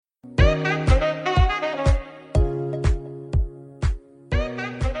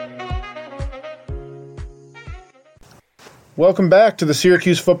Welcome back to the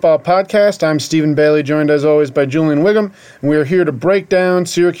Syracuse Football Podcast. I'm Stephen Bailey, joined as always by Julian Wiggum, and we are here to break down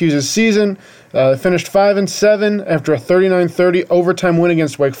Syracuse's season. They finished 5-7 after a 39-30 overtime win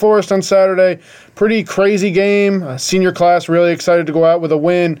against Wake Forest on Saturday. Pretty crazy game. Senior class really excited to go out with a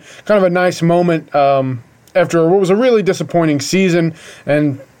win. Kind of a nice moment after what was a really disappointing season,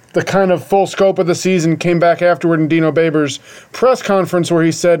 and the kind of full scope of the season came back afterward in Dino Babers' press conference where he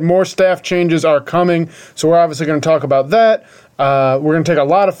said more staff changes are coming. So we're obviously going to talk about that. We're going to take a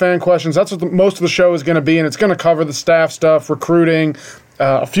lot of fan questions. That's what most of the show is going to be, and it's going to cover the staff stuff, recruiting,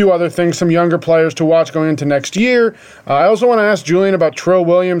 a few other things, some younger players to watch going into next year. I also want to ask Julian about Trill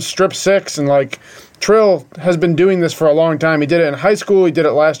Williams, strip six, and Trill has been doing this for a long time. He did it in high school. He did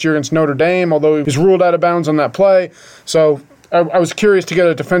it last year against Notre Dame, although he was ruled out of bounds on that play. So I was curious to get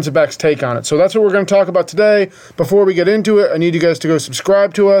a defensive back's take on it. So that's what we're going to talk about today. Before we get into it, I need you guys to go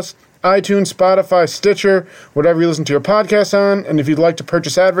subscribe to us. iTunes, Spotify, Stitcher, whatever you listen to your podcasts on. And if you'd like to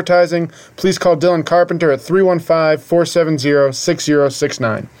purchase advertising, please call Dylan Carpenter at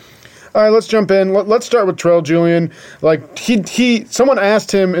 315-470-6069. All right, let's jump in. Let's start with Trill, Julian. Someone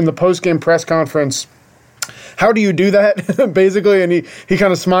asked him in the post-game press conference, how do you do that, basically? And he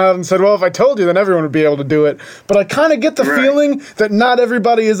kind of smiled and said, well, if I told you, then everyone would be able to do it. But I kind of get the feeling that not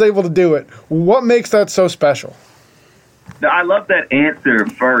everybody is able to do it. What makes that so special? I love that answer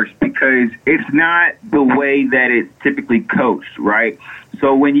first because it's not the way that it's typically coached, right?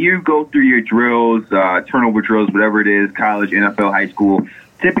 So when you go through your drills, turnover drills, whatever it is, college, NFL, high school,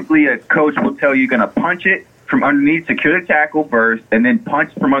 typically a coach will tell you you're going to punch it from underneath, secure the tackle first, and then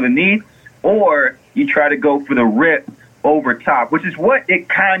punch from underneath, or you try to go for the rip over top, which is what it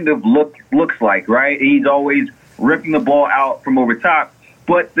kind of looks like, right? He's always ripping the ball out from over top.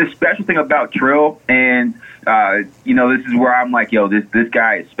 But the special thing about Trill, and, this is where I'm like, yo, this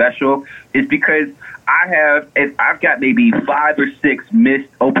guy is special, is because I've got maybe 5 or 6 missed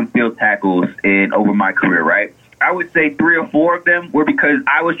open field tackles over my career, right? I would say 3 or 4 of them were because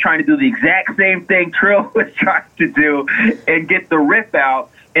I was trying to do the exact same thing Trill was trying to do and get the rip out,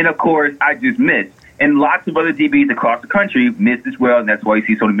 and, of course, I just missed. And lots of other DBs across the country missed as well, and that's why you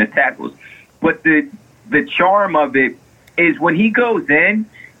see so many missed tackles. But the charm of it is when he goes in,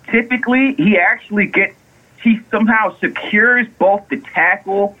 typically he somehow secures both the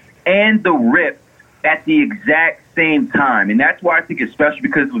tackle and the rip at the exact same time. And that's why I think it's special,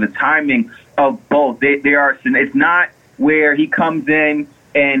 because of the timing of both. It's not where he comes in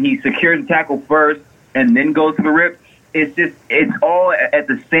and he secures the tackle first and then goes for the rip. It's all at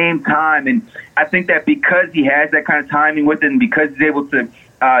the same time. And I think that because he has that kind of timing with it, and because he's able to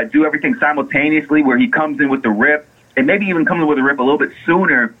do everything simultaneously, where he comes in with the rip and maybe even comes in with the rip a little bit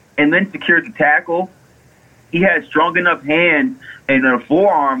sooner and then secures the tackle, he has strong enough hands and a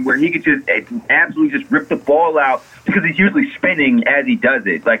forearm where he could just absolutely just rip the ball out, because he's usually spinning as he does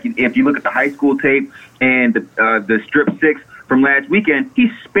it. Like if you look at the high school tape and the strip six from last weekend,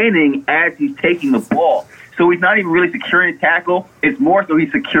 he's spinning as he's taking the ball. So he's not even really securing the tackle. It's more so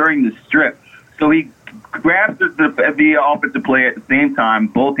he's securing the strip. So he grabs the offensive player at the same time,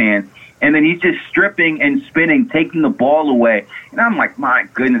 both hands, and then he's just stripping and spinning, taking the ball away. And I'm like, my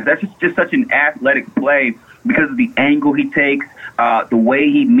goodness, that's just such an athletic play because of the angle he takes, the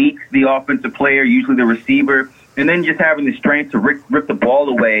way he meets the offensive player, usually the receiver, and then just having the strength to rip the ball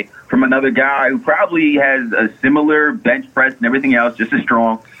away from another guy who probably has a similar bench press and everything else, just as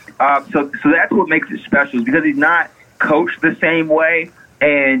strong. So that's what makes it special, is because he's not coached the same way,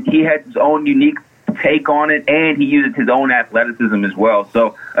 and he has his own unique take on it, and he uses his own athleticism as well.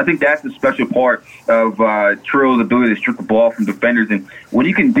 So I think that's the special part of Trill's ability to strip the ball from defenders. And when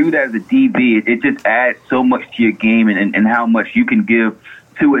you can do that as a DB, it just adds so much to your game and how much you can give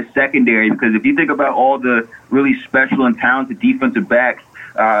to a secondary. Because if you think about all the really special and talented defensive backs,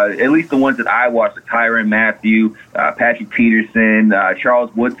 at least the ones that I watched, like Tyrann Mathieu, Patrick Peterson,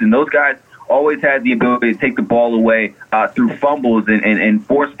 Charles Woodson, those guys always had the ability to take the ball away through fumbles and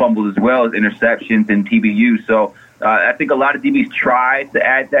forced fumbles, as well as interceptions and TBU. So I think a lot of DBs try to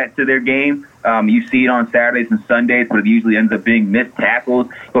add that to their game. You see it on Saturdays and Sundays, but it usually ends up being missed tackles.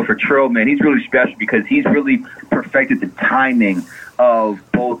 But for Trill, man, he's really special because he's really perfected the timing of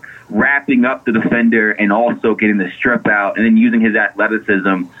both wrapping up the defender and also getting the strip out, and then using his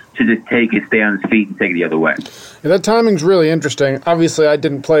athleticism to just take it, stay on his feet, and take it the other way. Yeah, that timing's really interesting. Obviously, I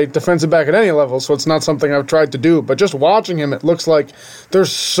didn't play defensive back at any level, so it's not something I've tried to do. But just watching him, it looks like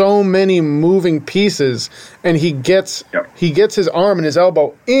there's so many moving pieces, and he gets his arm and his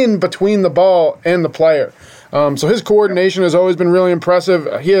elbow in between the ball and the player. So his coordination has always been really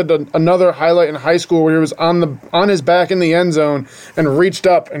impressive. He had another highlight in high school where he was on his back in the end zone and reached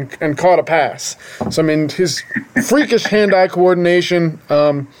up and caught a pass. So, I mean, his freakish hand-eye coordination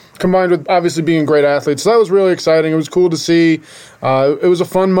combined with obviously being a great athlete. So that was really exciting. It was cool to see. It was a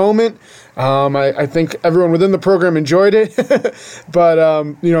fun moment. I think everyone within the program enjoyed it, but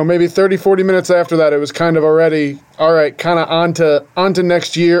maybe 30, 40 minutes after that, it was kind of already, all right, kind of on to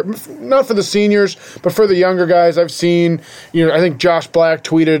next year. Not for the seniors, but for the younger guys. I've seen, I think Josh Black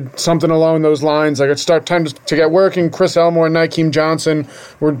tweeted something along those lines, like it's time to get working. Chris Elmore and Nykeem Johnson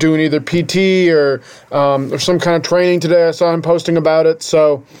were doing either PT or some kind of training today. I saw him posting about it.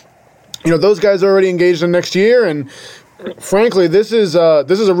 So, those guys are already engaged in next year, and frankly, this is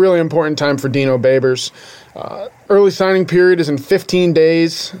a really important time for Dino Babers. Early signing period is in 15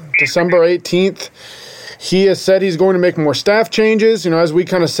 days, December 18th. He has said he's going to make more staff changes. As we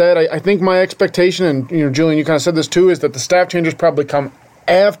kind of said, I think my expectation, and Julian, you kind of said this too, is that the staff changes probably come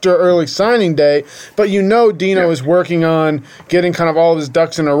after early signing day. But Dino is working on getting kind of all of his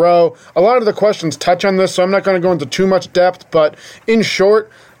ducks in a row. A lot of the questions touch on this, so I'm not going to go into too much depth. But in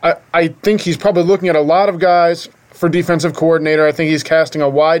short, I think he's probably looking at a lot of guys for defensive coordinator. I think he's casting a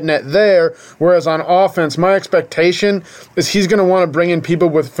wide net there, whereas on offense, my expectation is he's going to want to bring in people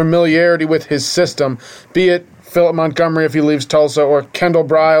with familiarity with his system, be it Philip Montgomery if he leaves Tulsa, or Kendall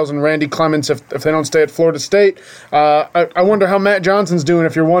Briles and Randy Clements if they don't stay at Florida State. I wonder how Matt Johnson's doing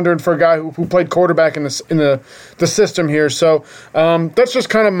if you're wondering for a guy who played quarterback in the system here. So that's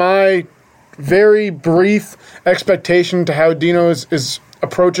just kind of my very brief expectation to how Dino is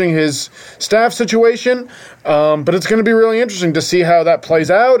approaching his staff situation, but it's going to be really interesting to see how that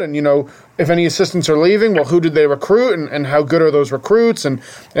plays out, and if any assistants are leaving, well, who did they recruit, and how good are those recruits, and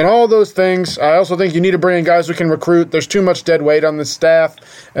all those things. I also think you need to bring in guys who can recruit. There's too much dead weight on the staff,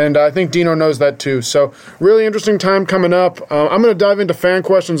 and I think Dino knows that too. So really interesting time coming up. I'm going to dive into fan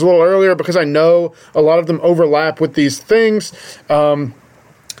questions a little earlier because I know a lot of them overlap with these things.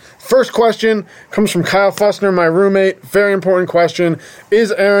 First question comes from Kyle Fussner, my roommate. Very important question.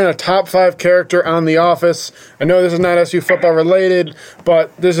 Is Aaron a top 5 character on The Office? I know this is not SU football related,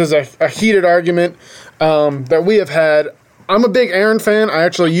 but this is a heated argument that we have had. I'm a big Aaron fan. I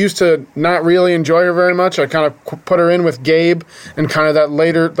actually used to not really enjoy her very much. I kind of put her in with Gabe and kind of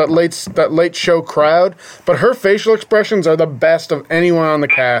that late show crowd. But her facial expressions are the best of anyone on the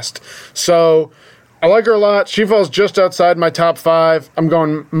cast. So I like her a lot. She falls just outside my top 5. I'm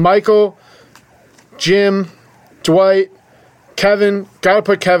going Michael, Jim, Dwight, Kevin. Got to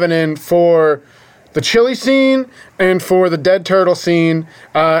put Kevin in for the chili scene and for the dead turtle scene,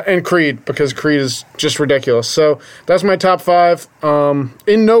 and Creed, because Creed is just ridiculous. So that's my top 5.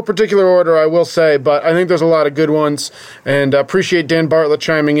 In no particular order, I will say, but I think there's a lot of good ones, and appreciate Dan Bartlett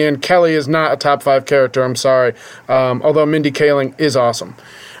chiming in. Kelly is not a top 5 character, I'm sorry, although Mindy Kaling is awesome.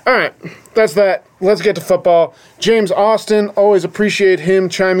 All right, that's that. Let's get to football. James Austin, always appreciate him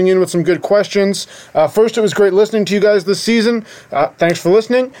chiming in with some good questions. First, it was great listening to you guys this season. Thanks for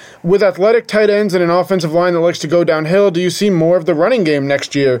listening. With athletic tight ends and an offensive line that likes to go downhill, do you see more of the running game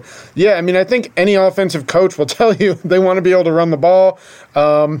next year? Yeah, I mean, I think any offensive coach will tell you they want to be able to run the ball.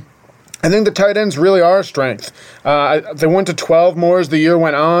 I think the tight ends really are a strength. They went to 12 more as the year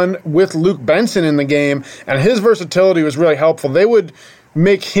went on with Luke Benson in the game, and his versatility was really helpful. They would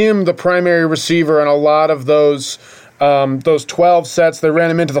make him the primary receiver in a lot of those 12 sets. They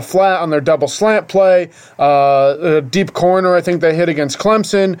ran him into the flat on their double slant play. A deep corner, I think they hit against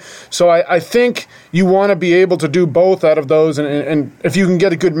Clemson. So I think you want to be able to do both out of those, and if you can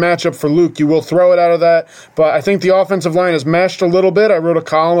get a good matchup for Luke, you will throw it out of that. But I think the offensive line has meshed a little bit. I wrote a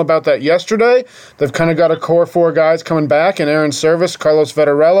column about that yesterday. They've kind of got a core 4 guys coming back in Aaron Service, Carlos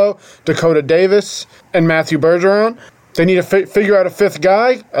Vettorello, Dakota Davis, and Matthew Bergeron. They need to figure out a 5th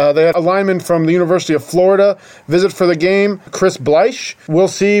guy. They had a lineman from the University of Florida visit for the game, Chris Bleich. We'll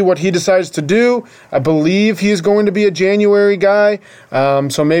see what he decides to do. I believe he's going to be a January guy,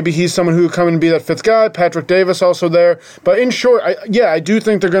 so maybe he's someone who will come and be that 5th guy. Patrick Davis also there. But in short, I do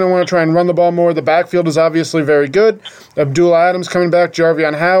think they're going to want to try and run the ball more. The backfield is obviously very good. Abdul Adams coming back,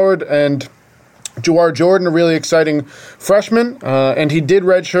 Jarvion Howard, and Jawar Jordan, a really exciting freshman, and he did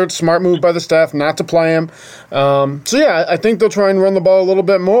redshirt. Smart move by the staff not to play him. I think they'll try and run the ball a little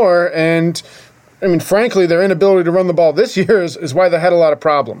bit more, and I mean, frankly, their inability to run the ball this year is why they had a lot of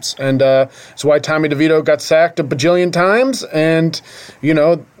problems, and it's why Tommy DeVito got sacked a bajillion times, and,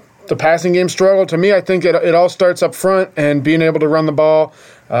 the passing game struggle. To me, I think it all starts up front, and being able to run the ball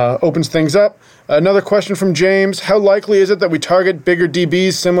opens things up. Another question from James: how likely is it that we target bigger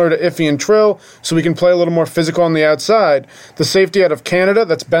DBs similar to Iffy and Trill so we can play a little more physical on the outside? The safety out of Canada,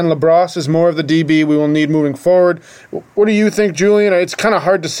 that's Ben LaBrosse, is more of the DB we will need moving forward. What do you think, Julian? It's kind of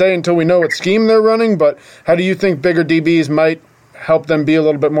hard to say until we know what scheme they're running, but how do you think bigger DBs might help them be a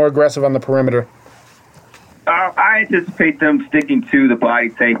little bit more aggressive on the perimeter? I anticipate them sticking to the body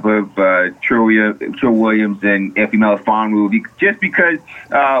type of Trill Williams and Iffy Melifonwu, just because,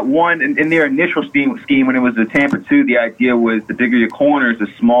 one, in their initial scheme when it was the Tampa 2, the idea was the bigger your corners, the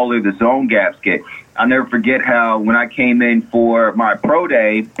smaller the zone gaps get. I'll never forget how when I came in for my pro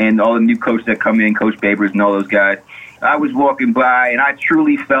day and all the new coaches that come in, Coach Babers and all those guys, I was walking by and I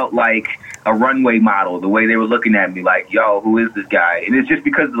truly felt like a runway model, the way they were looking at me like, yo, who is this guy? And it's just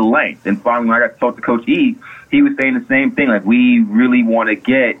because of the length. And finally, when I got to talk to Coach E, he was saying the same thing. Like, we really want to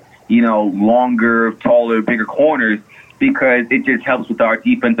get, longer, taller, bigger corners because it just helps with our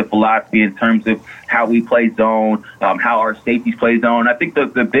defensive philosophy in terms of how we play zone, how our safeties play zone. I think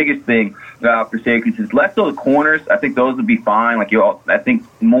the biggest thing for Syracuse is less so the corners. I think those would be fine. I think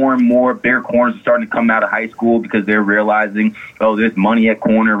more and more bigger corners are starting to come out of high school because they're realizing, there's money at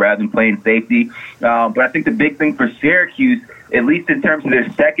corner rather than playing safety. But I think the big thing for Syracuse, at least in terms of their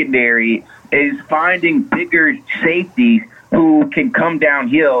secondary, is finding bigger safeties who can come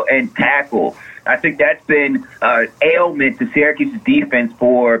downhill and tackle. I think that's been an ailment to Syracuse's defense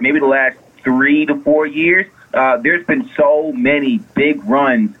for maybe the last 3 to 4 years. There's been so many big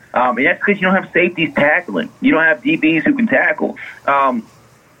runs, and that's because you don't have safeties tackling. You don't have DBs who can tackle.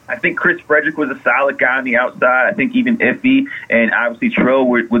 I think Chris Frederick was a solid guy on the outside. I think even Iffy and obviously Trill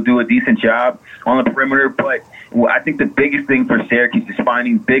would do a decent job on the perimeter. But I think the biggest thing for Syracuse is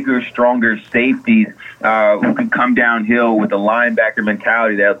finding bigger, stronger safeties who can come downhill with a linebacker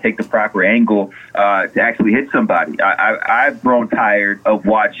mentality that'll take the proper angle to actually hit somebody. I've grown tired of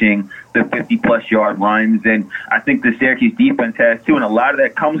watching the 50-plus yard runs, and I think the Syracuse defense has too, and a lot of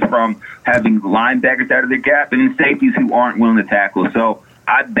that comes from having linebackers out of their gap and then safeties who aren't willing to tackle. So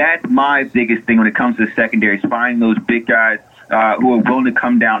that's my biggest thing when it comes to the secondary, is finding those big guys who are willing to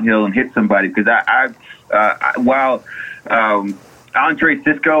come downhill and hit somebody. Because while Andre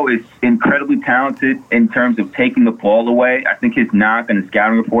Cisco is incredibly talented in terms of taking the ball away, I think his knock and his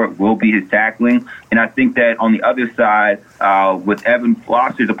scouting report will be his tackling. And I think that on the other side, with Evan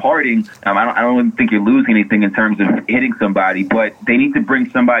Foster departing, I don't really think you're losing anything in terms of hitting somebody, but they need to bring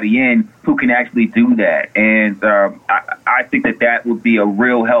somebody in who can actually do that. And I think that would be a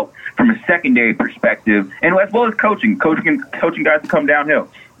real help from a secondary perspective, and as well as coaching guys to come downhill.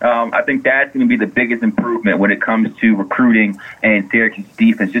 I think that's going to be the biggest improvement when it comes to recruiting and Syracuse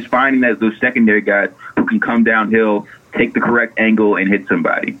defense, just finding those secondary guys who can come downhill, take the correct angle, and hit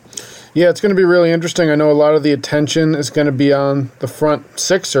somebody. Yeah, it's going to be really interesting. I know a lot of the attention is going to be on the front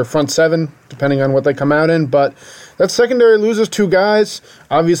 6 or front 7, depending on what they come out in, but that secondary loses 2 guys.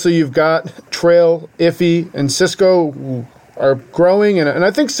 Obviously, you've got Trail, Iffy, and Cisco, who are growing, and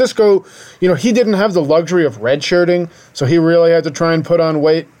I think Cisco, he didn't have the luxury of redshirting, so he really had to try and put on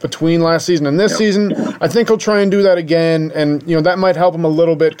weight between last season and this season. I think he'll try and do that again, and that might help him a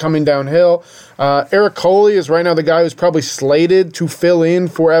little bit coming downhill. Eric Coley is right now the guy who's probably slated to fill in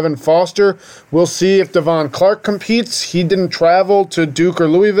for Evan Foster. We'll see if Devon Clark competes. He didn't travel to Duke or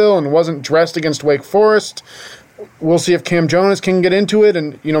Louisville and wasn't dressed against Wake Forest. We'll see if Cam Jonas can get into it,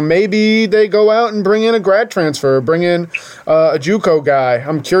 and maybe they go out and bring in a grad transfer, bring in a JUCO guy.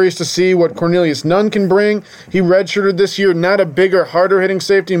 I'm curious to see what Cornelius Nunn can bring. He redshirted this year, not a bigger, harder hitting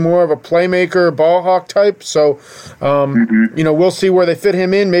safety, more of a playmaker, ball hawk type. So, we'll see where they fit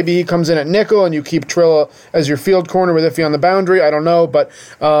him in. Maybe he comes in at nickel, and you keep Trilla as your field corner with Iffy on the boundary. I don't know, but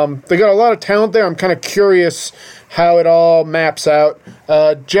they got a lot of talent there. I'm kind of curious how it all maps out.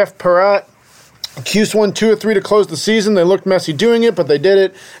 Jeff Perrott. Cuse won 2 or 3 to close the season. They looked messy doing it, but they did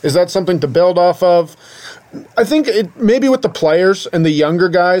it. Is that something to build off of? I think it maybe with the players and the younger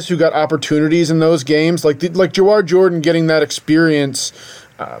guys who got opportunities in those games, like Jawar Jordan getting that experience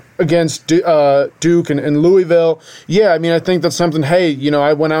against Duke and Louisville. Yeah, I think that's something, hey,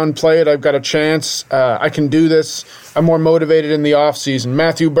 I went out and played. I've got a chance. I can do this. I'm more motivated in the offseason.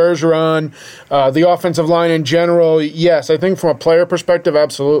 Matthew Bergeron, the offensive line in general, yes. I think from a player perspective,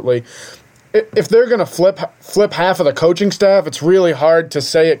 absolutely. If they're going to flip half of the coaching staff, it's really hard to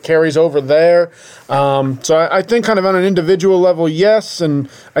say it carries over there. So I think kind of on an individual level, yes. And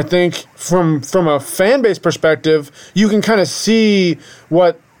I think from a fan base perspective, you can kind of see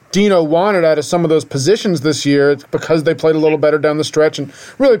what Dino wanted out of some of those positions this year because they played a little better down the stretch, and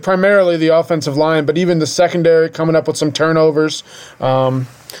really primarily the offensive line, but even the secondary coming up with some turnovers.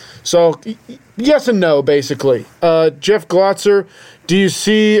 So yes and no, basically. Jeff Glotzer, do you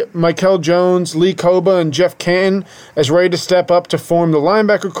see Mikel Jones, Lee Koba, and Jeff Canton as ready to step up to form the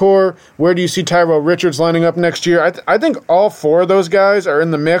linebacker core? Where do you see Tyrell Richards lining up next year? I think all four of those guys are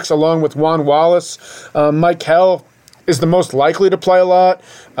in the mix, along with Juan Wallace. Mikel is the most likely to play a lot.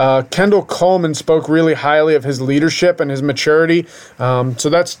 Kendall Coleman spoke really highly of his leadership and his maturity. So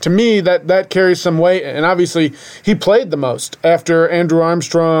that's, to me, that carries some weight. And obviously, he played the most after Andrew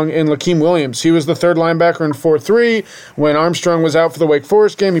Armstrong and Lakeem Williams. He was the third linebacker in 4-3. When Armstrong was out for the Wake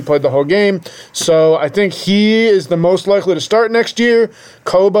Forest game, he played the whole game. So I think he is the most likely to start next year.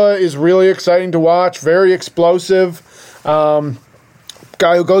 Koba is really exciting to watch, very explosive.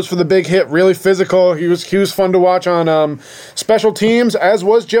 Guy who goes for the big hit, really physical. He was fun to watch on special teams, as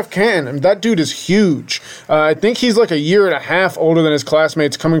was Jeff Canton. I mean, that dude is huge. I think he's like a year and a half older than his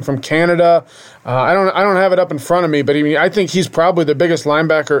classmates coming from Canada. I don't have it up in front of me, but I think he's probably the biggest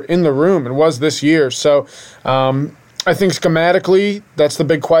linebacker in the room and was this year. So I think schematically, that's the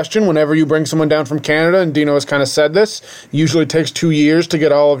big question. Whenever you bring someone down from Canada, and Dino has kind of said this, usually takes 2 years to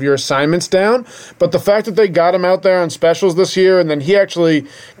get all of your assignments down. But the fact that they got him out there on specials this year, and then he actually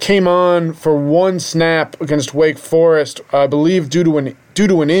came on for one snap against Wake Forest, I believe due to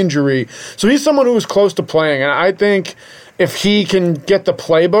an injury. So he's someone who was close to playing, and I think if he can get the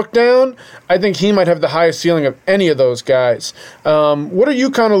playbook down, I think he might have the highest ceiling of any of those guys. What are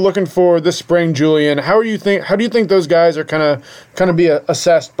you kind of looking for this spring, Julian? How do you think those guys are kind of be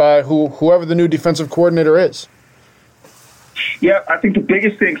assessed by whoever the new defensive coordinator is? Yeah, I think the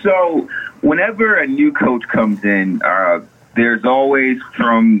biggest thing. So whenever a new coach comes in, there's always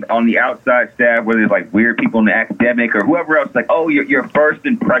from on the outside staff, whether it's like weird people in the academic or whoever else, like, oh, your first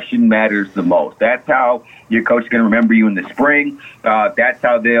impression matters the most. That's how your coach is going to remember you in the spring. That's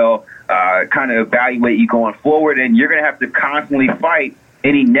how they'll kind of evaluate you going forward. And you're going to have to constantly fight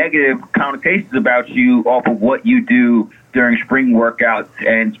any negative connotations about you off of what you do during spring workouts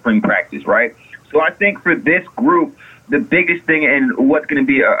and spring practice, right? So I think for this group, the biggest thing and what's going to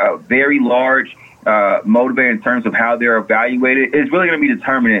be a very large motivator in terms of how they're evaluated is really going to be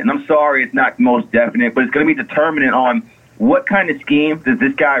determinant. And I'm sorry it's not most definite, but it's going to be determinant on what kind of scheme does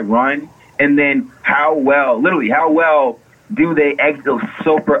this guy run, and then how well do they exit.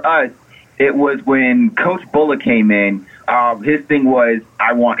 So for us, it was when Coach Bullock came in, his thing was,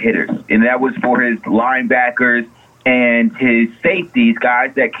 I want hitters. And that was for his linebackers and his safeties,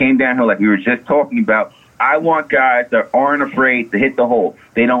 guys that came down here like we were just talking about. I want guys that aren't afraid to hit the hole.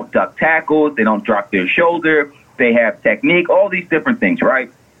 They don't duck tackles. They don't drop their shoulder. They have technique, all these different things,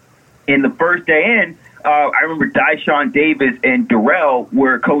 right? In the first day in, I remember Dyshawn Davis and Darrell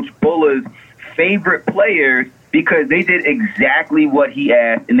were Coach Buller's favorite players because they did exactly what he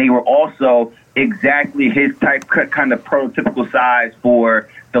asked, and they were also exactly his type, kind of prototypical size for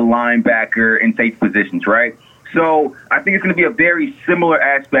the linebacker and safety positions, right? So I think it's going to be a very similar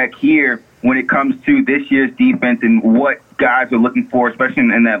aspect here when it comes to this year's defense and what guys are looking for, especially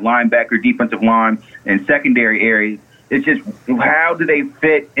in that linebacker, defensive line, and secondary areas. It's just how do they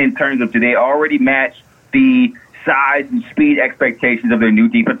fit in terms of do they already match the size and speed expectations of their new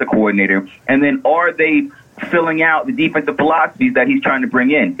defensive coordinator? And then are they filling out the defensive philosophies that he's trying to bring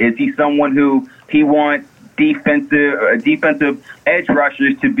in? Is he someone who he wants defensive edge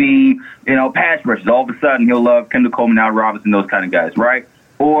rushers to be, pass rushers? All of a sudden he'll love Kendall Coleman, Al Robinson, those kind of guys, right?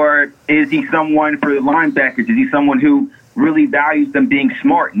 Or is he someone for the linebackers? Is he someone who really values them being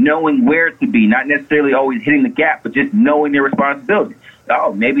smart, knowing where to be, not necessarily always hitting the gap, but just knowing their responsibility?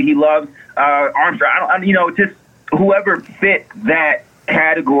 Oh, maybe he loves Armstrong. Just whoever fit that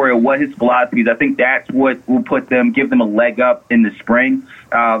category of what his philosophy is. I think that's what will give them a leg up in the spring.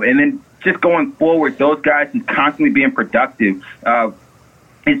 And then just going forward, those guys just constantly being productive.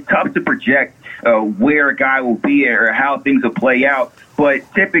 It's tough to project where a guy will be or how things will play out. But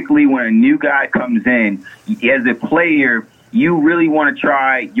typically when a new guy comes in, as a player, you really want to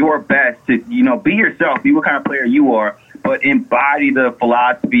try your best to, be yourself, be what kind of player you are, but embody the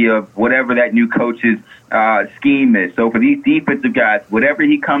philosophy of whatever that new coach's scheme is. So for these defensive guys, whatever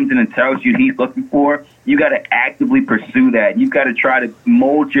he comes in and tells you he's looking for, you got to actively pursue that. You've got to try to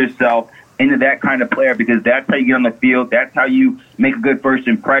mold yourself into that kind of player because that's how you get on the field. That's how you make a good first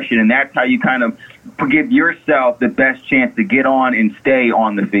impression, and that's how you kind of give yourself the best chance to get on and stay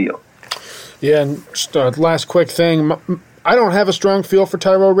on the field. Yeah, and just last quick thing. I don't have a strong feel for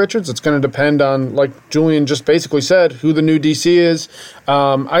Tyrell Richards. It's going to depend on, like Julian just basically said, who the new DC is.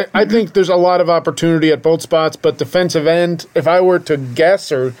 I think there's a lot of opportunity at both spots, but defensive end, if I were to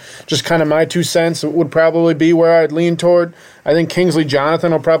guess or just kind of my 2 cents, it would probably be where I'd lean toward. I think Kingsley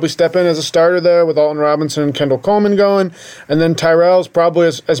Jonathan will probably step in as a starter there with Alton Robinson and Kendall Coleman going. And then Tyrell's probably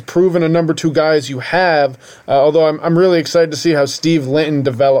as proven a number 2 guy as you have, although I'm really excited to see how Steve Linton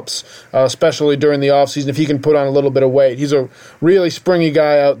develops, especially during the offseason, if he can put on a little bit of weight. He's a really springy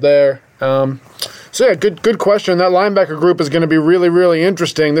guy out there. So, yeah, good question. That linebacker group is going to be really, really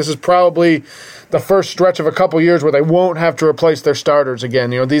interesting. This is probably the first stretch of a couple years where they won't have to replace their starters again.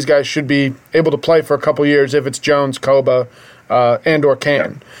 These guys should be able to play for a couple years if it's Jones, Koba, and or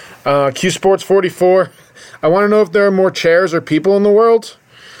Can. Q Sports 44, I want to know if there are more chairs or people in the world.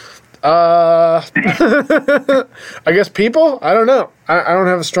 I guess people? I don't know. I don't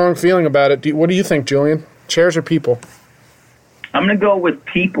have a strong feeling about it. What do you think, Julian? Chairs or people? I'm going to go with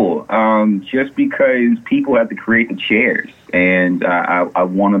people, just because people have to create the chairs. And I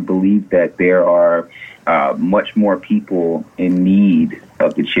want to believe that there are much more people in need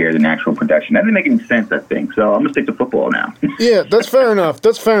of the chair than actual production. That doesn't make any sense, I think. So I'm going to stick to football now. Yeah, that's fair enough.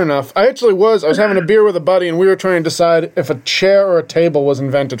 I was having a beer with a buddy, and we were trying to decide if a chair or a table was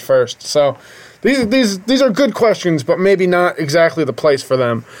invented first. So these are good questions, but maybe not exactly the place for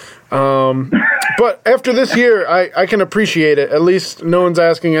them. But after this year, I can appreciate it. At least no one's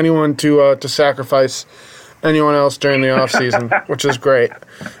asking anyone to sacrifice anyone else during the offseason, which is great.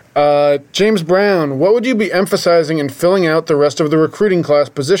 James Brown, what would you be emphasizing in filling out the rest of the recruiting class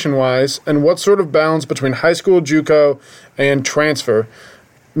position-wise, and what sort of balance between high school, JUCO, and transfer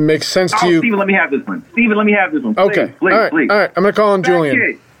makes sense to you? Steven, let me have this one. Okay. Please. All right. I'm going to call on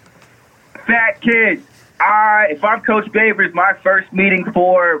Julian. Fat kids. If I'm Coach Babers, my first meeting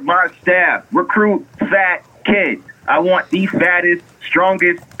for my staff, recruit fat kids. I want the fattest,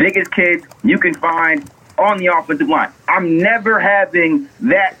 strongest, biggest kids you can find on the offensive line. I'm never having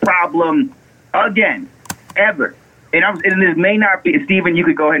that problem again, ever. And this may not be, Steven, you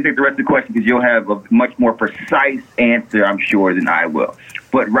could go ahead and take the rest of the question because you'll have a much more precise answer, I'm sure, than I will.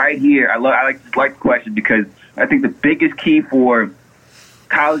 But right here, I like the question because I think the biggest key for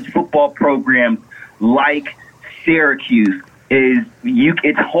college football programs like Syracuse is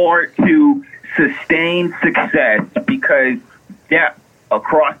it's hard to sustain success because depth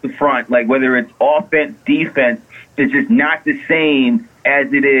across the front, like whether it's offense, defense, is just not the same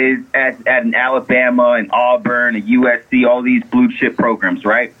as it is at an Alabama and Auburn, a USC, all these blue chip programs,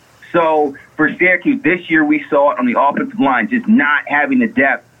 right? So for Syracuse this year, we saw it on the offensive line, just not having the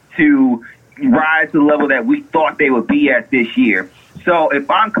depth to rise to the level that we thought they would be at this year. So if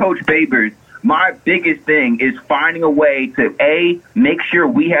I'm Coach Babers, my biggest thing is finding a way to, A, make sure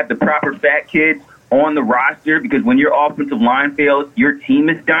we have the proper fat kids on the roster, because when your offensive line fails, your team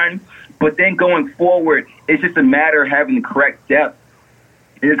is done. But then going forward, it's just a matter of having the correct depth.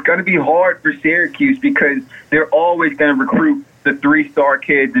 And it's going to be hard for Syracuse because they're always going to recruit the 3-star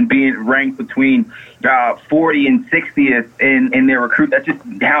kids and being ranked between 40 and 60th in their recruit. That's just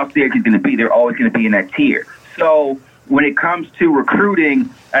how Syracuse is going to be. They're always going to be in that tier. So when it comes to recruiting,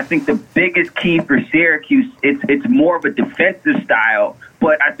 I think the biggest key for Syracuse, it's more of a defensive style,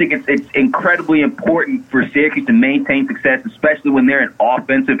 but I think it's incredibly important for Syracuse to maintain success, especially when they're an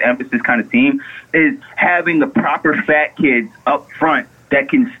offensive emphasis kind of team, is having the proper fat kids up front that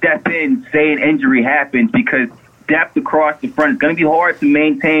can step in, say an injury happens, because depth across the front is going to be hard to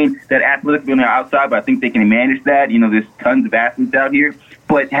maintain that athletic on the outside, but I think they can manage that. There's tons of athletes out here.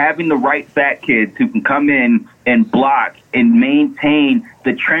 But having the right fat kids who can come in and block and maintain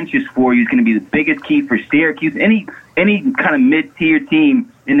the trenches for you is going to be the biggest key for Syracuse. Any kind of mid-tier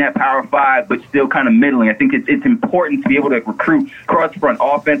team in that Power 5, but still kind of middling. I think it's important to be able to recruit cross-front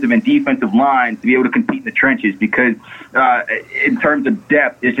offensive and defensive lines to be able to compete in the trenches because in terms of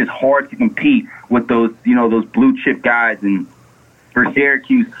depth, it's just hard to compete with those blue-chip guys. And for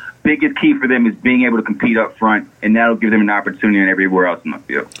Syracuse, biggest key for them is being able to compete up front, and that'll give them an opportunity and everywhere else in the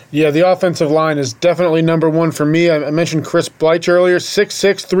field. Yeah, the offensive line is definitely number one for me. I mentioned Chris Bleich earlier,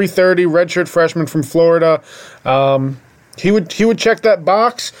 6'6", 330, redshirt freshman from Florida. He would check that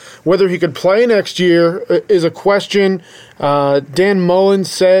box. Whether he could play next year is a question. Dan Mullen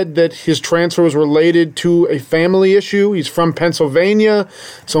said that his transfer was related to a family issue. He's from Pennsylvania,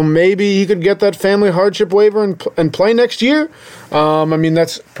 so maybe he could get that family hardship waiver and play next year. I mean,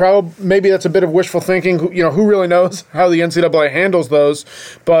 maybe that's a bit of wishful thinking. Who really knows how the NCAA handles those?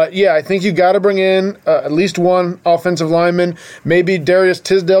 But yeah, I think you got to bring in at least one offensive lineman. Maybe Darius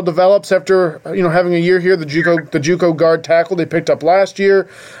Tisdale develops after having a year here. The JUCO guard tackle they picked up last year,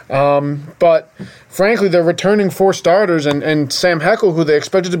 but frankly, they're returning 4 starters, and Sam Heckel, who they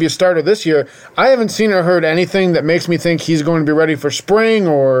expected to be a starter this year, I haven't seen or heard anything that makes me think he's going to be ready for spring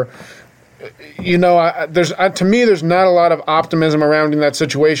or. To me, there's not a lot of optimism around in that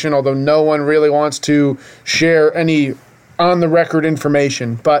situation, although no one really wants to share any on-the-record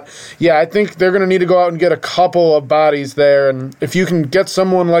information. But, yeah, I think they're going to need to go out and get a couple of bodies there. And if you can get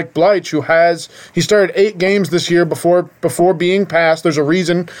someone like Bleich, he started 8 games this year before being passed. There's a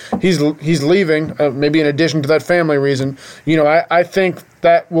reason he's leaving, maybe in addition to that family reason. I think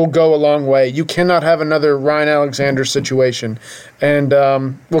that will go a long way. You cannot have another Ryan Alexander situation. And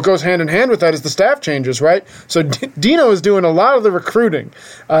what goes hand in hand with that is the staff changes, right? So Dino is doing a lot of the recruiting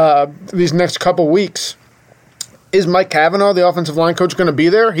these next couple weeks. Is Mike Cavanaugh, the offensive line coach, going to be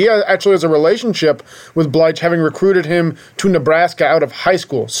there? He actually has a relationship with Bleich, having recruited him to Nebraska out of high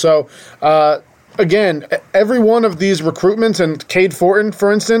school. So, again, every one of these recruitments, and Cade Fortin,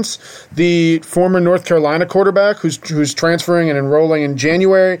 for instance, the former North Carolina quarterback who's transferring and enrolling in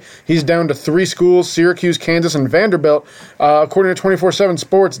January, he's down to 3 schools, Syracuse, Kansas, and Vanderbilt. According to 24/7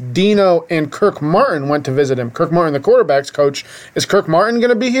 Sports, Dino and Kirk Martin went to visit him. Kirk Martin, the quarterback's coach. Is Kirk Martin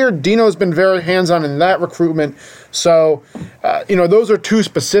going to be here? Dino's been very hands-on in that recruitment. So, those are 2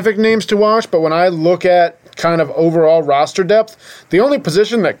 specific names to watch, but when I look at kind of overall roster depth, the only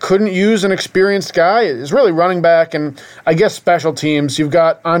position that couldn't use an experienced guy is really running back and I guess special teams. You've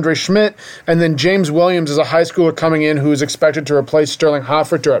got Andre Schmidt, and then James Williams is a high schooler coming in who is expected to replace Sterling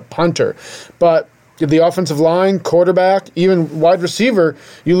Hoffrichter at punter. But the offensive line, quarterback, even wide receiver,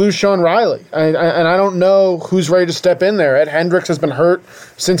 you lose Sean Riley. And I don't know who's ready to step in there. Ed Hendricks has been hurt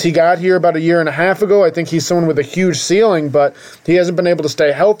since he got here about a year and a half ago. I think he's someone with a huge ceiling, but he hasn't been able to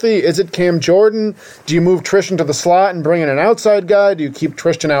stay healthy. Is it Cam Jordan? Do you move Tristan to the slot and bring in an outside guy? Do you keep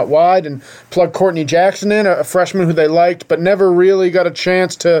Tristan out wide and plug Courtney Jackson in, a freshman who they liked but never really got a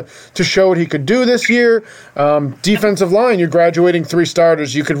chance to show what he could do this year? Defensive line, you're graduating 3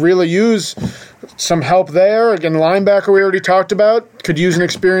 starters. You could really use some help there. Again, linebacker we already talked about. Could use an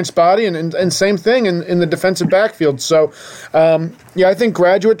experienced body, and same thing in the defensive backfield. So, I think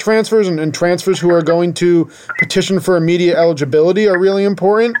graduate transfers and transfers who are going to petition for immediate eligibility are really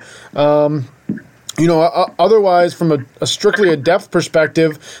important. Otherwise, from a strictly a depth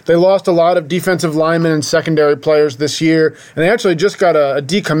perspective, they lost a lot of defensive linemen and secondary players this year, and they actually just got a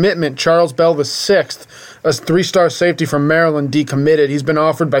decommitment. Charles Bell VI, a 3-star safety from Maryland, decommitted. He's been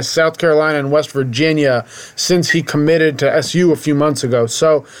offered by South Carolina and West Virginia since he committed to SU a few months ago.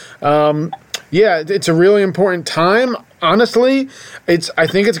 So, it's a really important time. Honestly, I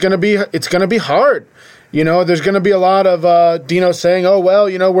think it's going to be hard. There's going to be a lot of Dino saying, oh, well,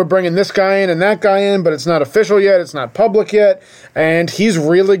 we're bringing this guy in and that guy in, but it's not official yet. It's not public yet. And he's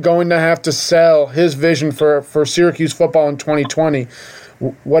really going to have to sell his vision for Syracuse football in 2020.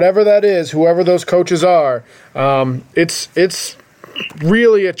 Whatever that is, whoever those coaches are, it's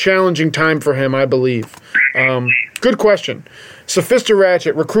really a challenging time for him, I believe. Good question. Sophista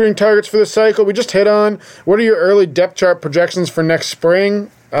Ratchet, recruiting targets for the cycle. We just hit on. What are your early depth chart projections for next spring?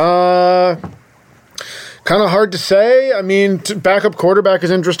 Kind of hard to say. I mean, backup quarterback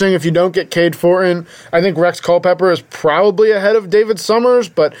is interesting if you don't get Cade Fortin. I think Rex Culpepper is probably ahead of David Summers,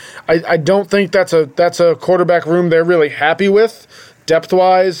 but I don't think that's a quarterback room they're really happy with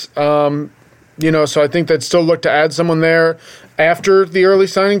depth-wise. So I think they'd still look to add someone there after the early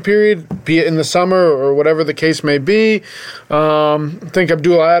signing period, be it in the summer or whatever the case may be. I think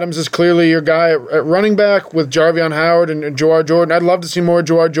Abdul Adams is clearly your guy at running back with Jarvion Howard and Jawar Jordan. I'd love to see more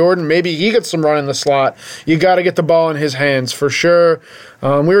Jawar Jordan. Maybe he gets some run in the slot. You got to get the ball in his hands for sure. We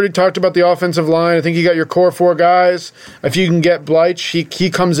already talked about the offensive line. I think you got your core 4 guys. If you can get Bleich, he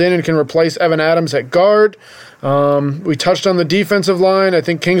comes in and can replace Evan Adams at guard. We touched on the defensive line. I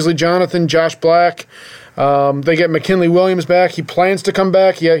think Kingsley Jonathan, Josh Black. They get McKinley Williams back. He plans to come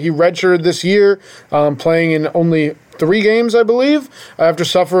back. Yeah, he redshirted this year, playing in only 3 games, I believe, after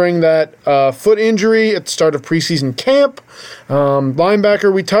suffering that foot injury at the start of preseason camp.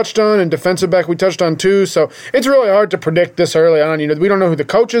 Linebacker we touched on, and defensive back we touched on too. So it's really hard to predict this early on. We don't know who the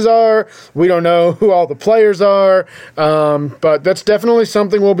coaches are. We don't know who all the players are. But that's definitely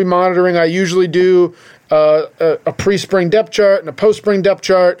something we'll be monitoring. I usually do a pre-spring depth chart and a post-spring depth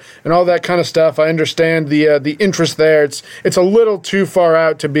chart and all that kind of stuff. I understand the interest there. It's a little too far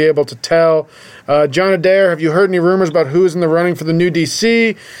out to be able to tell. John Adair, have you heard any rumors about who's in the running for the new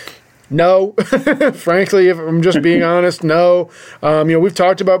DC? No. Frankly, if I'm just being honest, no. We've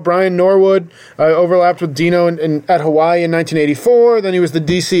talked about Brian Norwood, overlapped with Dino at Hawaii in 1984. Then he was the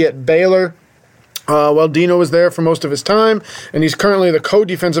DC at Baylor. Dino was there for most of his time, and he's currently the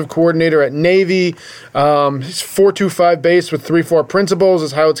co-defensive coordinator at Navy. He's 4-2-5 base with 3-4 principles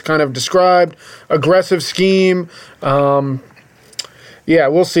is how it's kind of described. Aggressive scheme.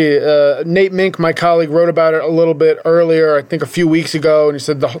 We'll see. Nate Mink, my colleague, wrote about it a little bit earlier, I think a few weeks ago, and he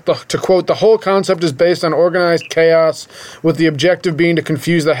said, to quote, "The whole concept is based on organized chaos with the objective being to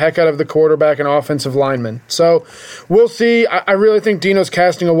confuse the heck out of the quarterback and offensive linemen." So we'll see. I really think Dino's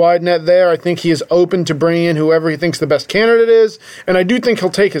casting a wide net there. I think he is open to bringing in whoever he thinks the best candidate is, and I do think he'll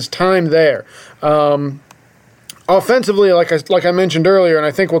take his time there. Offensively, like I mentioned earlier, and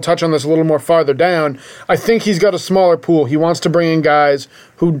I think we'll touch on this a little more farther down, I think he's got a smaller pool. He wants to bring in guys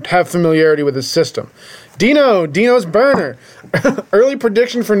who have familiarity with his system. Dino's burner. Early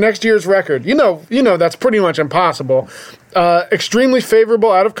prediction for next year's record. You know that's pretty much impossible. Extremely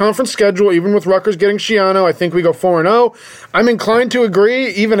favorable out-of-conference schedule, even with Rutgers getting Schiano. I think we go 4-0. I'm inclined to agree,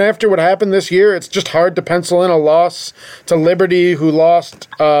 even after what happened this year. It's just hard to pencil in a loss to Liberty, who lost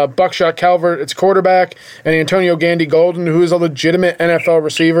Buckshot Calvert, its quarterback, and Antonio Gandy Golden, who is a legitimate NFL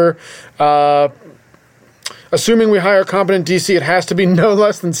receiver. Assuming we hire a competent DC, it has to be no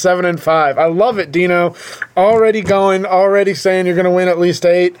less than 7-5. I love it, Dino. Already saying you're going to win at least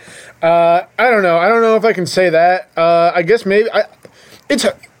 8. I don't know. I don't know if I can say that. I guess maybe it's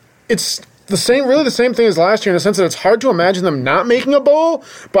the same thing as last year in the sense that it's hard to imagine them not making a bowl,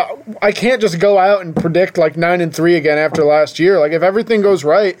 but I can't just go out and predict 9-3 again after last year. If everything goes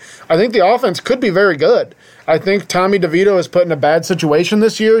right, I think the offense could be very good. I think Tommy DeVito is put in a bad situation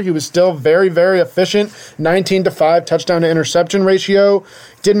this year. He was still very, very efficient, 19-5 touchdown to interception ratio.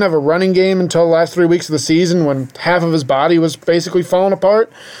 Didn't have a running game until the last 3 weeks of the season when half of his body was basically falling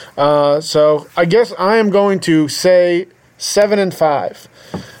apart. So I guess I am going to say 7-5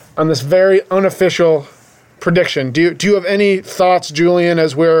 on this very unofficial prediction. Do you have any thoughts, Julian,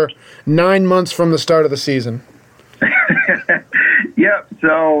 as we're 9 months from the start of the season? Yep.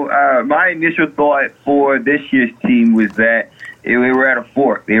 So my initial thought for this year's team was that we were at a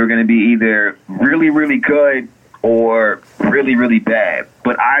fork. They were going to be either really, really good or really, really bad.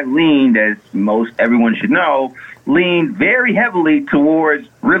 But I leaned, as most everyone should know, very heavily towards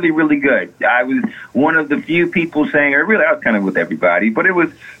really, really good. I was one of the few people saying, I was kind of with everybody, but it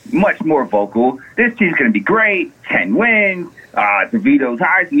was much more vocal. This team's going to be great, 10 wins, DeVito's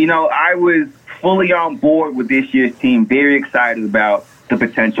Heisman. I was fully on board with this year's team, very excited about the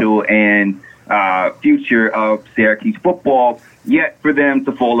potential and future of Syracuse football, yet for them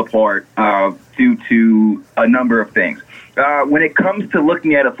to fall apart due to a number of things. When it comes to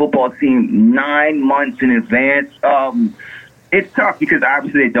looking at a football team 9 months in advance, it's tough because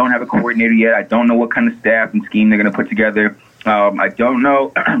obviously they don't have a coordinator yet. I don't know what kind of staff and scheme they're going to put together. I don't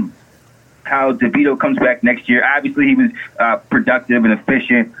know how DeVito comes back next year. Obviously, he was productive and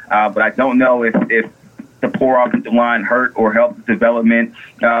efficient, but I don't know if the poor offensive line hurt or helped development.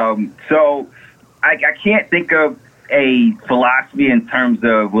 So I can't think of a philosophy in terms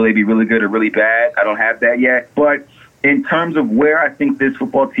of will they be really good or really bad. I don't have that yet. But in terms of where I think this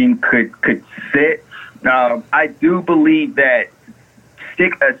football team could sit, I do believe that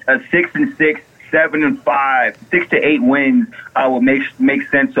a 6-6, 7-5, 6-8 wins will make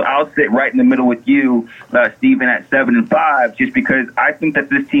sense. So I'll sit right in the middle with you, Stephen, at 7-5, just because I think that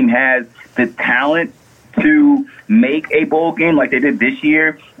this team has the talent to make a bowl game like they did this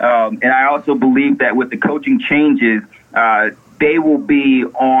year. And I also believe that with the coaching changes, they will be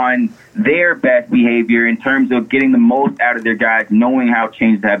on their best behavior in terms of getting the most out of their guys, knowing how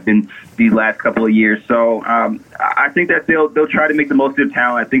changes have been these last couple of years. So I think that they'll try to make the most of their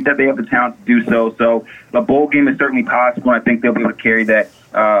talent. I think that they have the talent to do so. So a bowl game is certainly possible, and I think they'll be able to carry that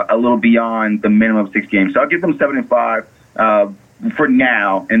a little beyond the minimum of 6 games. So I'll give them 7-5 for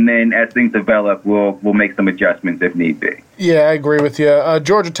now, and then as things develop, we'll make some adjustments if need be. Yeah, I agree with you.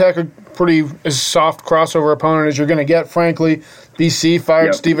 Georgia Tech, pretty as soft crossover opponent as you're going to get, frankly. BC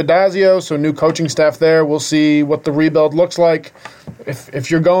fired Steve Adazio, so new coaching staff there. We'll see what the rebuild looks like. If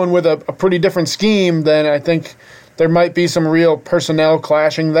you're going with a pretty different scheme, then I think there might be some real personnel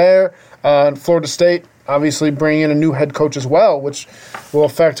clashing there. Florida State, obviously bringing in a new head coach as well, which will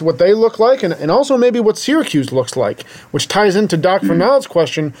affect what they look like and also maybe what Syracuse looks like, which ties into Doc Fernald's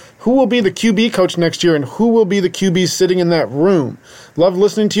question, who will be the QB coach next year and who will be the QB sitting in that room? Love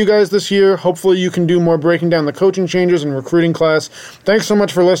listening to you guys this year. Hopefully you can do more breaking down the coaching changes and recruiting class. Thanks so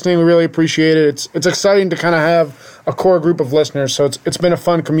much for listening. We really appreciate it. It's exciting to kind of have a core group of listeners, so it's been a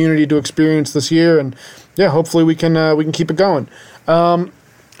fun community to experience this year, and yeah, hopefully we can keep it going.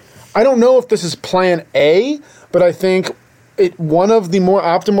 I don't know if this is plan A, but I think one of the more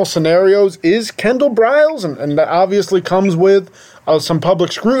optimal scenarios is Kendall Briles, and that obviously comes with some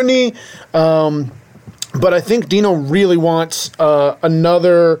public scrutiny. But I think Dino really wants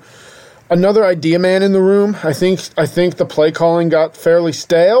another idea man in the room. I think the play calling got fairly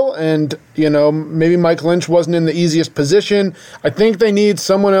stale, and maybe Mike Lynch wasn't in the easiest position. I think they need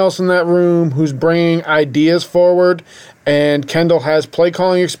someone else in that room who's bringing ideas forward. And Kendall has play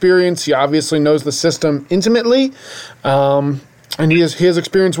calling experience. He obviously knows the system intimately. And he has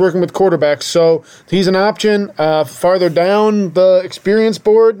experience working with quarterbacks, so he's an option. Farther down the experience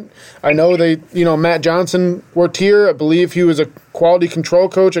board, I know Matt Johnson worked here. I believe he was a quality control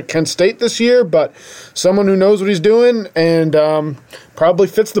coach at Kent State this year, but someone who knows what he's doing and probably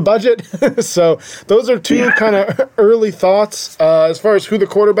fits the budget. So those are two kind of early thoughts as far as who the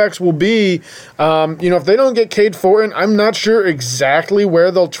quarterbacks will be. If they don't get Cade Fortin, I'm not sure exactly where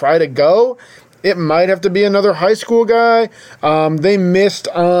they'll try to go. It might have to be another high school guy. They missed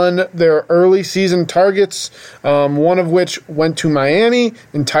on their early season targets, one of which went to Miami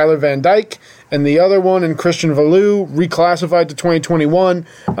in Tyler Van Dyke, and the other one in Christian Valu, reclassified to 2021.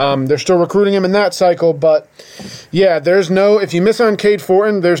 They're still recruiting him in that cycle, but yeah, if you miss on Cade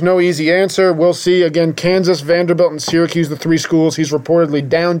Fortin, there's no easy answer. We'll see. Again, Kansas, Vanderbilt, and Syracuse, the three schools he's reportedly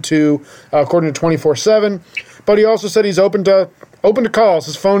down to, according to 24/7. But he also said he's open to calls.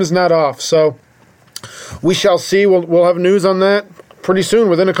 His phone is not off, so we shall see. We'll have news on that pretty soon,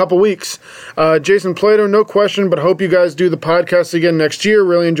 within a couple weeks. Jason Plato, no question, but hope you guys do the podcast again next year.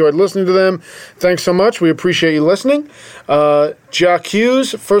 Really enjoyed listening to them. Thanks so much. We appreciate you listening. Jack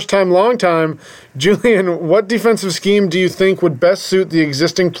Hughes, first time, long time. Julian, what defensive scheme do you think would best suit the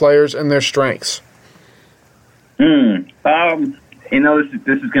existing players and their strengths? This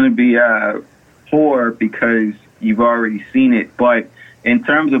is going to be poor because you've already seen it, but in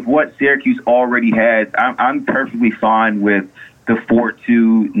terms of what Syracuse already has, I'm perfectly fine with the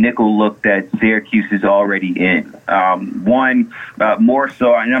 4-2 nickel look that Syracuse is already in. More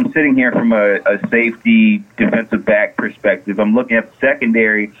so, and I'm sitting here from a safety defensive back perspective. I'm looking at the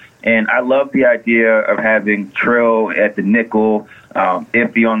secondary, and I love the idea of having Trill at the nickel,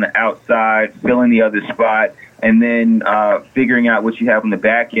 Iffy on the outside, filling the other spot, and then figuring out what you have on the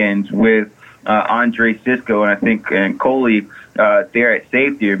back ends with Andre Cisco and Coley there at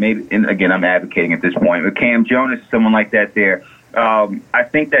safety, or maybe, and again, I'm advocating at this point, but Cam Jonas, someone like that there. I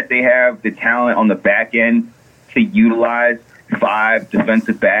think that they have the talent on the back end to utilize 5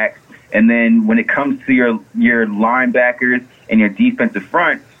 defensive backs. And then when it comes to your linebackers and your defensive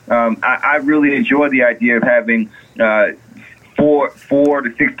front, I really enjoy the idea of having 4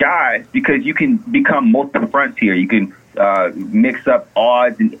 to 6 guys, because you can become multiple fronts here. You can mix up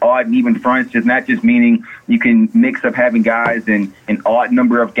odd and even fronts, not just meaning you can mix up having guys in an odd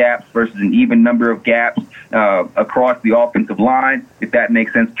number of gaps versus an even number of gaps across the offensive line, if that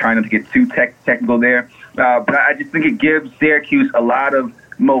makes sense, trying not to get too technical there. But I just think it gives Syracuse a lot of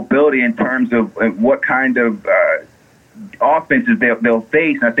mobility in terms of what kind of offenses they'll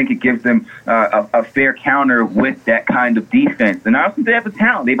face, and I think it gives them a fair counter with that kind of defense. And I also think they have the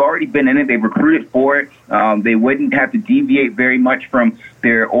talent. They've already been in it. They've recruited for it. They wouldn't have to deviate very much from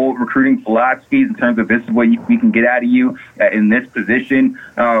their old recruiting philosophies in terms of this is what we can get out of you in this position.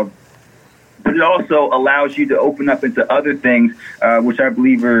 But it also allows you to open up into other things, which I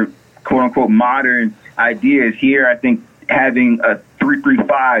believe are quote-unquote modern ideas. Here, I think having a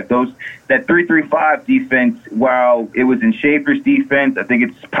 3-3-5, that 3-3-5 defense, while it was in Schaefer's defense, I think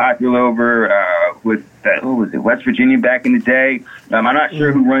it's popular over with West Virginia back in the day. I'm not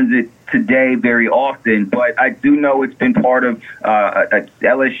sure who runs it today very often, but I do know it's been part of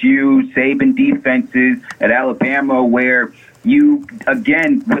LSU, Saban defenses at Alabama, where you,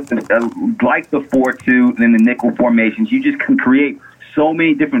 again, with like the 4-2 and the nickel formations, you just can create so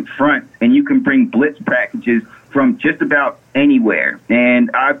many different fronts, and you can bring blitz packages from just about anywhere.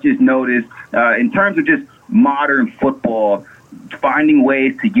 And I've just noticed, in terms of just modern football, finding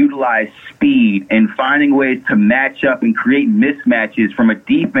ways to utilize speed and finding ways to match up and create mismatches from a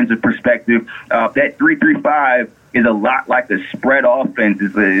defensive perspective, that 3-3-5 is a lot like the spread offense,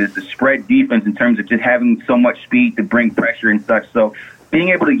 is the spread defense in terms of just having so much speed to bring pressure and such. So being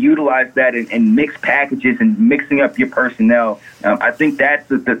able to utilize that and mix packages and mixing up your personnel, I think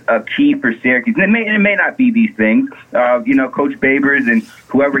that's a key for Syracuse. And it may not be these things. Coach Babers and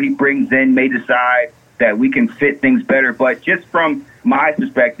whoever he brings in may decide that we can fit things better. But just from my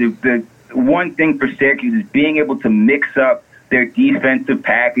perspective, the one thing for Syracuse is being able to mix up their defensive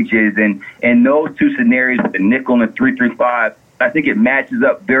packages. And in those two scenarios, with the nickel and the 3-3-5, I think it matches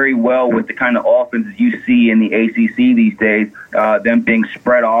up very well with the kind of offenses you see in the ACC these days, them being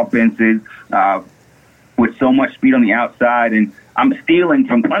spread offenses with so much speed on the outside. And I'm stealing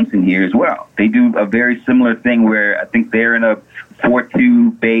from Clemson here as well. They do a very similar thing where I think they're in a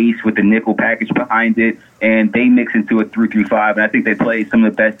 4-2 base with the nickel package behind it, and they mix into a 3-3-5. And I think they play some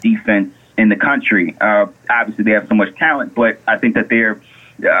of the best defense in the country. Obviously, they have so much talent, but I think that their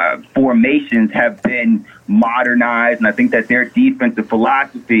formations have been modernized, and I think that their defensive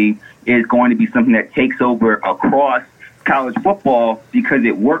philosophy is going to be something that takes over across college football because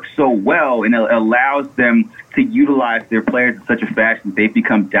it works so well and it allows them to utilize their players in such a fashion that they've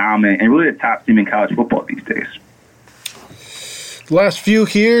become dominant and really the top team in college football these days. Last few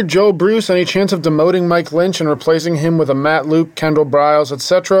here, Joe Bruce, any chance of demoting Mike Lynch and replacing him with a Matt Luke, Kendall Briles,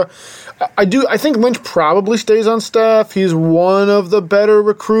 etc.? I think Lynch probably stays on staff. He's one of the better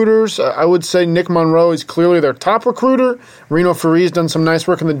recruiters. I would say Nick Monroe is clearly their top recruiter. Reno Fari's done some nice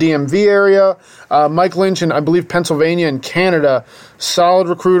work in the DMV area. Mike Lynch in, I believe, Pennsylvania and Canada, solid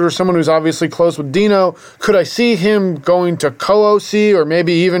recruiter, someone who's obviously close with Dino. Could I see him going to co-OC or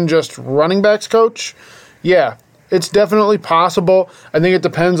maybe even just running backs coach? Yeah. It's definitely possible. I think it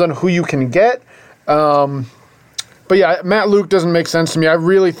depends on who you can get. But yeah, Matt Luke doesn't make sense to me. I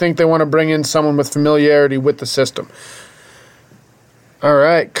really think they want to bring in someone with familiarity with the system. All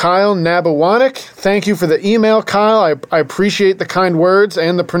right, Kyle Nabawanik, thank you for the email, Kyle. I appreciate the kind words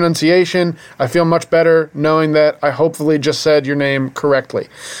and the pronunciation. I feel much better knowing that I hopefully just said your name correctly.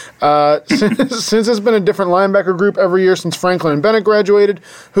 Since it's been a different linebacker group every year since Franklin and Bennett graduated,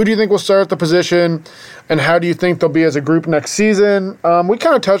 who do you think will start at the position, and how do you think they'll be as a group next season? We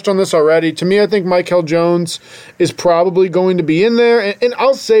kind of touched on this already. To me, I think Michael Jones is probably going to be in there, and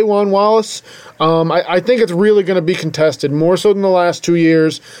I'll say Juan Wallace. I think it's really going to be contested, more so than the last 2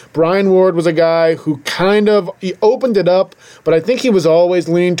 years. Brian Ward was a guy who he opened it up, but I think he was always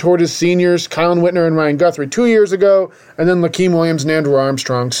leaning toward his seniors, Kylan Whitner and Ryan Guthrie 2 years ago, and then Lakeem Williams and Andrew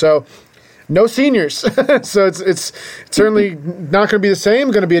Armstrong. So no seniors. So it's certainly not going to be the same.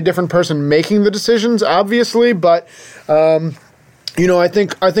 Going to be a different person making the decisions, obviously, but I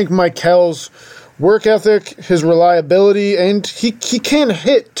think Mikel's work ethic, his reliability, and he can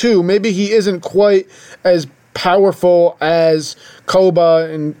hit too. Maybe he isn't quite as powerful as Koba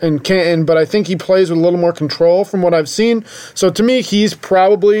and Canton, but I think he plays with a little more control from what I've seen. So to me, he's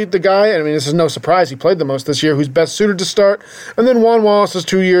probably the guy. I mean, this is no surprise. He played the most this year, who's best suited to start. And then Juan Wallace is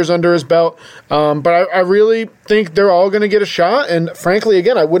 2 years under his belt. But I really think they're all going to get a shot. And frankly,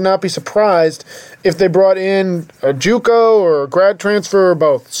 again, I would not be surprised if they brought in a JUCO or a grad transfer or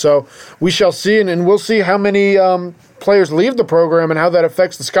both. So we shall see, and we'll see how many players leave the program and how that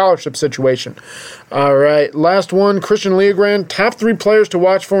affects the scholarship situation. All right, last one, Christian Leogrand, top 3 players to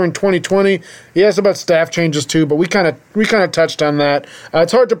watch for in 2020. He asked about staff changes too, but we kind of touched on that.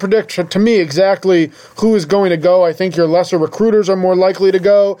 It's hard to predict to me exactly who is going to go. I think your lesser recruiters are more likely to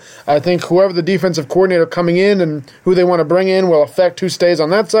go. I think whoever the defensive coordinator coming in and who they want to bring in will affect who stays on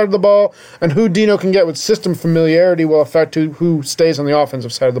that side of the ball, and who Dino can get with system familiarity will affect who stays on the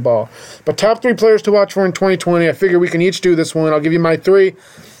offensive side of the ball. But top 3 players to watch for in 2020, I figure we can each do this one. I'll give you my 3.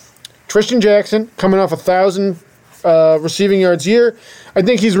 Tristan Jackson, coming off 1,000 receiving yards year. I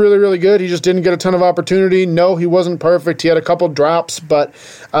think he's really, really good. He just didn't get a ton of opportunity. No, he wasn't perfect. He had a couple drops, but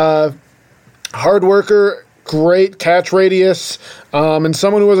hard worker, great catch radius, and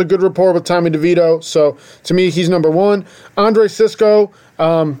someone who has a good rapport with Tommy DeVito. So to me, he's number 1. Andre Cisco,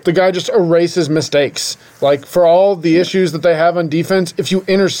 the guy just erases mistakes. Like, for all the issues that they have on defense, if you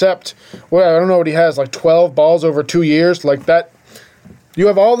intercept, I don't know what he has, like 12 balls over 2 years, like that, you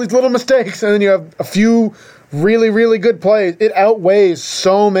have all these little mistakes, and then you have a few really, really good plays. It outweighs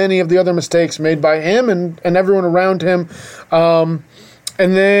so many of the other mistakes made by him and everyone around him. And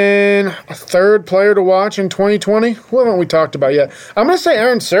then a 3rd player to watch in 2020, who haven't we talked about yet? I'm going to say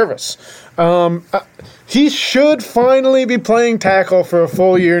Aaron Service. He should finally be playing tackle for a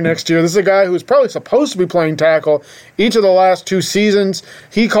full year next year. This is a guy who's probably supposed to be playing tackle each of the last 2 seasons.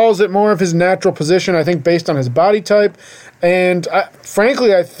 He calls it more of his natural position, I think, based on his body type. And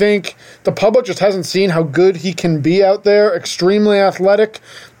frankly, I think the public just hasn't seen how good he can be out there. Extremely athletic.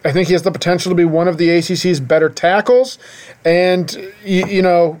 I think he has the potential to be one of the ACC's better tackles. And,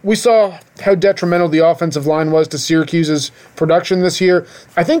 we saw how detrimental the offensive line was to Syracuse's production this year.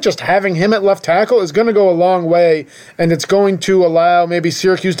 I think just having him at left tackle is going to go a long way, and it's going to allow maybe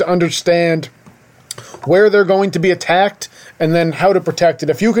Syracuse to understand where they're going to be attacked and then how to protect it.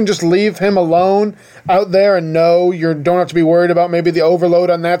 If you can just leave him alone out there and know you don't have to be worried about maybe the overload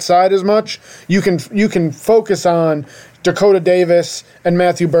on that side as much, you can focus on Dakota Davis and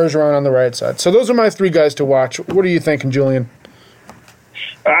Matthew Bergeron on the right side. So those are my 3 guys to watch. What are you thinking, Julian?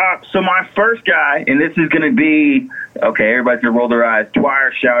 So my first guy, and this is going to be, okay, everybody's going to roll their eyes.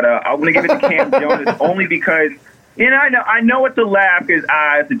 Dwyer, shout out. I want to give it to Cam Jonas only because, I know it's a laugh because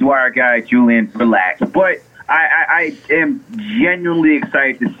as the Dwyer guy, Julian, relax. But I am genuinely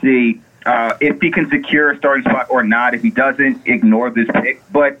excited to see if he can secure a starting spot or not. If he doesn't, ignore this pick.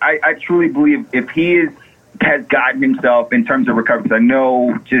 But I truly believe if he has gotten himself in terms of recovery, because I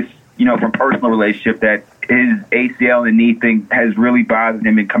know just, from personal relationship that his ACL and knee thing has really bothered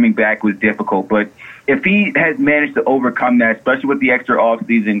him and coming back was difficult. But if he has managed to overcome that, especially with the extra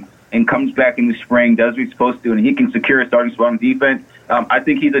offseason, and comes back in the spring, does what he's supposed to do, and he can secure a starting spot on defense, I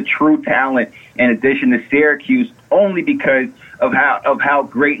think he's a true talent in addition to Syracuse only because of how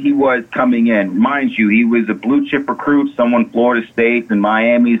great he was coming in. Mind you, he was a blue-chip recruit, someone Florida State and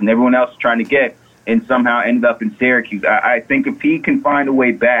Miami's and everyone else trying to get, and somehow ended up in Syracuse. I think if he can find a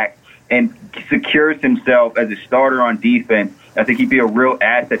way back and secures himself as a starter on defense, I think he'd be a real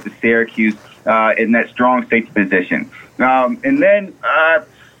asset to Syracuse in that strong safety position. And then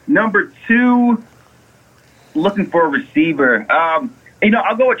number 2, looking for a receiver.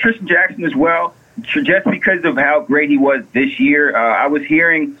 I'll go with Tristan Jackson as well, just because of how great he was this year. I was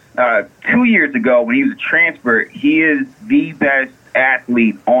hearing 2 years ago when he was a transfer, he is the best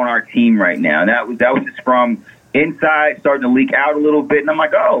athlete on our team right now. And that was just from inside, starting to leak out a little bit. And I'm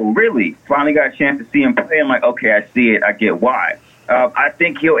like, oh, really? Finally got a chance to see him play. I'm like, okay, I see it. I get why. I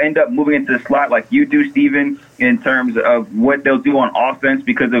think he'll end up moving into the slot like you do, Steven, in terms of what they'll do on offense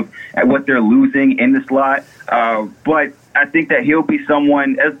because of what they're losing in the slot. But I think that he'll be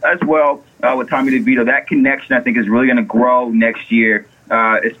someone as well with Tommy DeVito. That connection, I think, is really going to grow next year.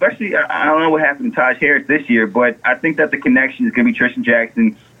 Especially, I don't know what happened to Taj Harris this year, but I think that the connection is going to be Tristan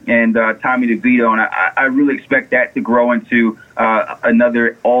Jackson and Tommy DeVito, and I really expect that to grow into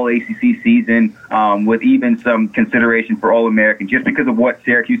another All-ACC season with even some consideration for All-American, just because of what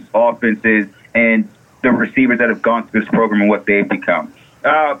Syracuse's offense is and the receivers that have gone through this program and what they've become.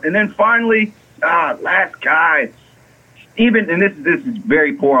 And then finally, last guy, Steven, and this is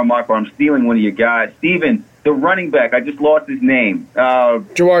very poor on my part. I'm stealing one of your guys. Steven, the running back, I just lost his name.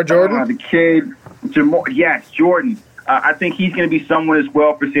 Jawar Jordan? The kid, yes, Jordan. I think he's going to be someone as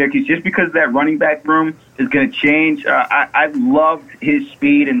well for Syracuse, just because that running back room is going to change. I've loved his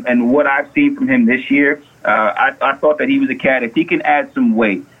speed and what I've seen from him this year. I thought that he was a cat. If he can add some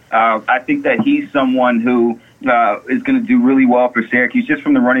weight, I think that he's someone who is going to do really well for Syracuse, just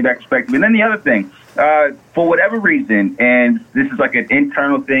from the running back perspective. And then the other thing, for whatever reason, and this is like an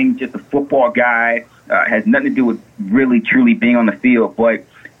internal thing, just a football guy, has nothing to do with really, truly being on the field, but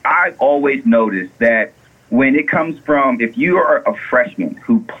I've always noticed that when it comes from, if you are a freshman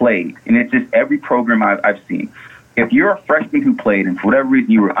who played, and it's just every program I've seen, if you're a freshman who played and for whatever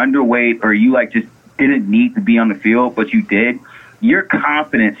reason you were underweight or you just didn't need to be on the field, but you did, your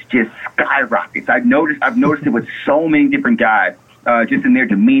confidence just skyrockets. I've noticed it with so many different guys, just in their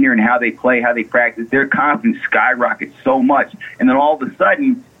demeanor and how they play, how they practice. Their confidence skyrockets so much, and then all of a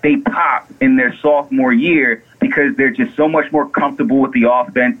sudden they pop in their sophomore year because they're just so much more comfortable with the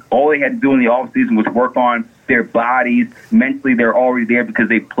offense. All they had to do in the offseason was work on their bodies. Mentally, they're already there because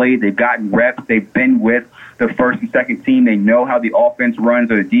they've played, they've gotten reps, they've been with the first and second team. They know how the offense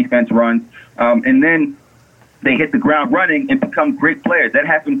runs or the defense runs. And then they hit the ground running and become great players. That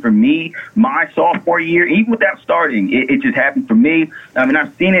happened for me my sophomore year, even without starting. It just happened for me. And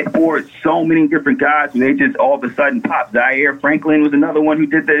I've seen it for so many different guys where they just all of a sudden pop. Zaire Franklin was another one who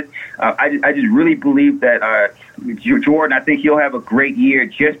did this. I just really believe that Jordan, I think he'll have a great year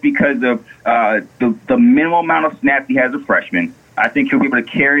just because of the minimal amount of snaps he has as a freshman. I think he'll be able to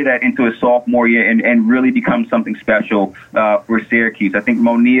carry that into his sophomore year and really become something special for Syracuse. I think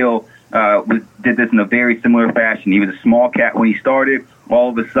Monil did this in a very similar fashion. He was a small cat when he started. All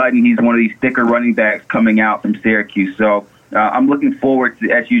of a sudden, he's one of these thicker running backs coming out from Syracuse. So I'm looking forward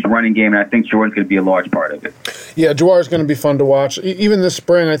to SU's running game, and I think Jordan's going to be a large part of it. Yeah, Jawar's going to be fun to watch. Even this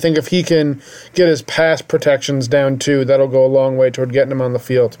spring, I think if he can get his pass protections down too, that'll go a long way toward getting him on the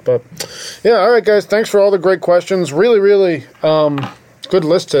field. But, yeah, all right, guys, thanks for all the great questions. Really, really good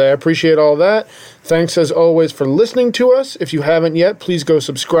list today. I appreciate all that. Thanks, as always, for listening to us. If you haven't yet, please go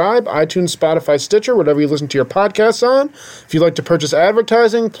subscribe, iTunes, Spotify, Stitcher, whatever you listen to your podcasts on. If you'd like to purchase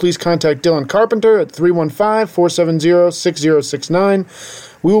advertising, please contact Dylan Carpenter at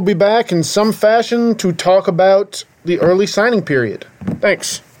 315-470-6069. We will be back in some fashion to talk about the early signing period.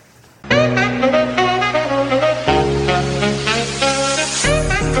 Thanks.